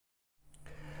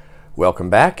Welcome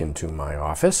back into my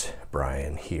office.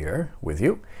 Brian here with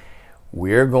you.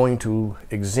 We're going to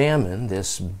examine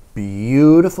this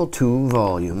beautiful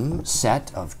 2-volume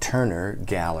set of Turner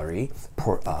Gallery.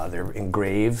 They're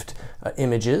engraved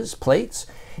images, plates,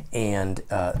 and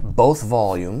both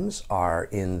volumes are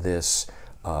in this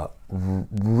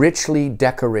richly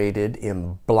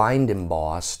decorated, blind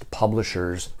embossed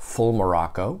publisher's full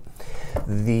Morocco.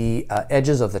 The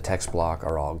edges of the text block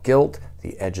are all gilt.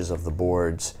 The edges of the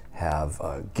boards have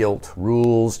gilt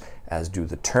rules, as do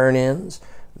the turn-ins.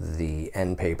 The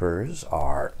end papers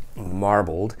are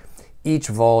marbled. Each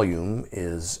volume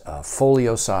is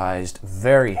folio-sized,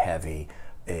 very heavy,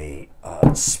 a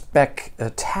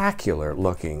spectacular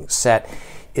looking set.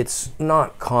 It's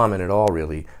not common at all,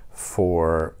 really,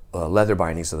 for leather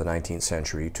bindings of the 19th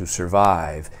century to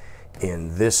survive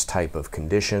in this type of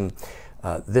condition.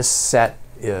 This set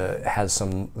has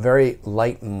some very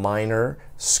light minor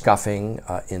scuffing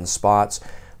in spots,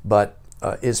 but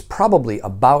is probably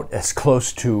about as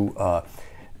close to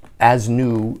as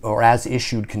new or as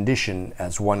issued condition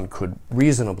as one could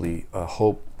reasonably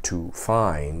hope to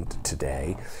find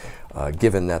today,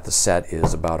 given that the set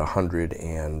is about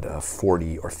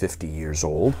 140 or 50 years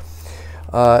old.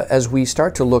 As we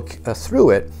start to look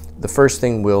through it, the first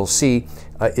thing we'll see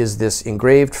is this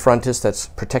engraved frontis that's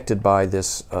protected by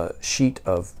this sheet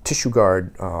of tissue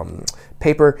guard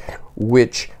paper,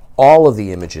 which all of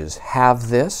the images have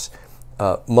this.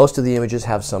 Most of the images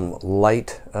have some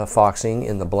light foxing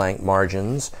in the blank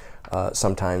margins.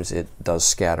 Sometimes it does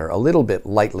scatter a little bit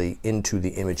lightly into the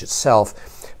image itself,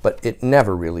 but it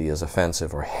never really is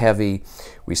offensive or heavy.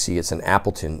 We see it's an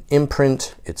Appleton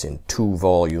imprint. It's in 2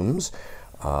 volumes,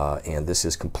 and this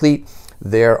is complete.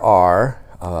 There are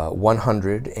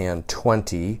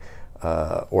 120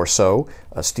 or so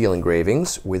steel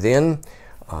engravings within,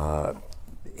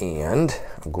 and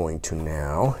I'm going to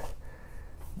now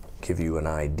give you an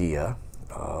idea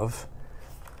of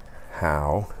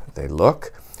how they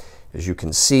look. As you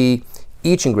can see,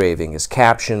 each engraving is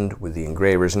captioned with the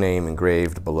engraver's name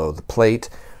engraved below the plate,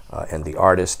 and the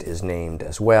artist is named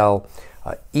as well.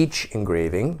 Each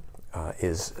engraving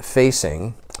is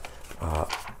facing a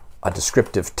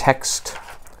descriptive text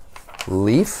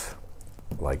leaf,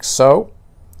 like so,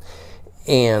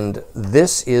 and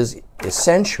this is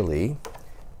essentially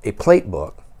a plate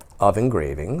book of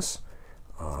engravings.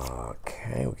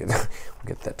 Okay, we'll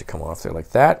get that to come off there like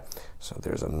that. So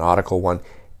there's a nautical one,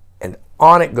 and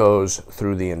on it goes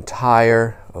through the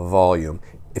entire volume.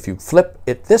 If you flip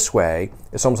it this way,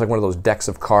 it's almost like one of those decks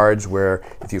of cards where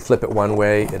if you flip it one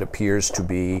way, it appears to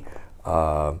be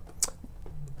all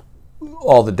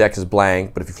the deck is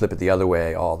blank, but if you flip it the other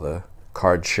way, all the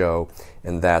cards show,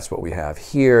 and that's what we have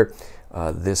here.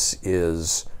 This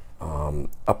is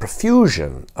a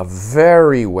profusion of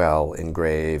very well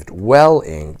engraved, well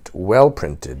inked, well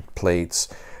printed plates,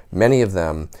 many of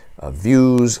them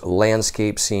views,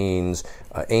 landscape scenes,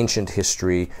 ancient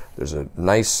history. There's a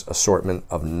nice assortment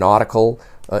of nautical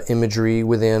imagery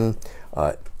within.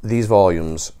 These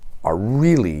volumes are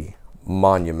really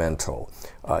monumental.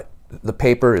 The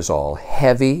paper is all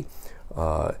heavy.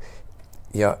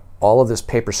 Yeah, all of this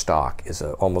paper stock is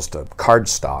almost a card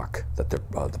stock that the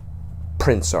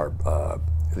prints are,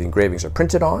 the engravings are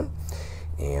printed on.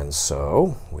 And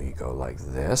so we go like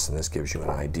this, and this gives you an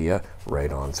idea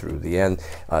right on through the end.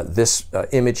 This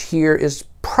image here is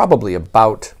probably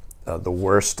about the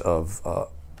worst of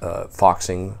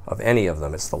foxing of any of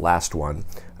them. It's the last one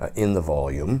in the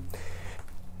volume.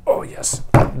 Oh yes,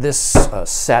 this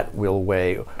set will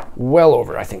weigh well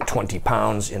over, I think, 20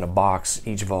 pounds in a box.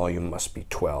 Each volume must be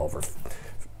 12 or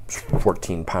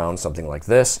 14 pounds, something like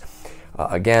this.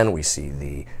 Again, we see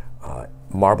the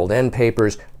marbled end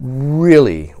papers,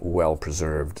 really well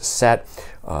preserved set.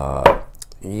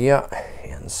 Yeah,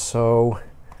 and so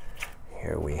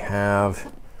here we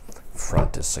have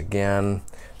frontis again,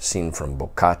 seen from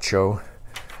Boccaccio.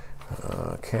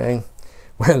 Okay,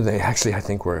 when they actually, I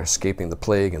think, were escaping the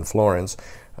plague in Florence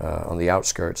on the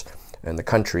outskirts and the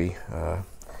country.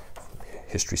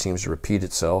 History seems to repeat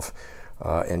itself.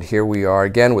 And here we are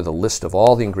again with a list of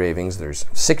all the engravings. There's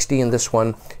 60 in this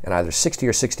one, and either 60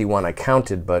 or 61 I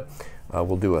counted, but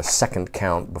we'll do a second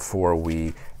count before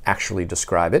we actually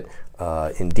describe it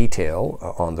in detail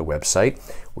on the website.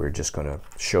 We're just going to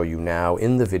show you now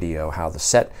in the video how the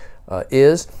set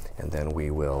is, and then we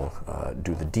will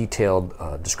do the detailed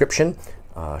description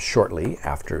shortly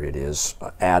after it is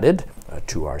added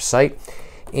to our site.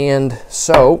 And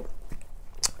so,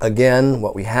 again,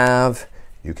 what we have,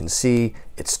 you can see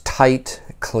it's tight,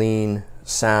 clean,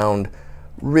 sound,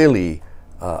 really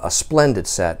a splendid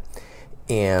set.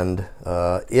 And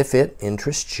if it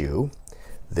interests you,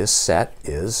 this set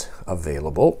is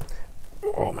available,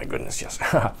 oh my goodness, yes,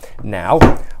 now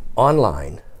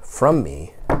online from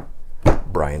me,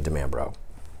 Brian DiMambro.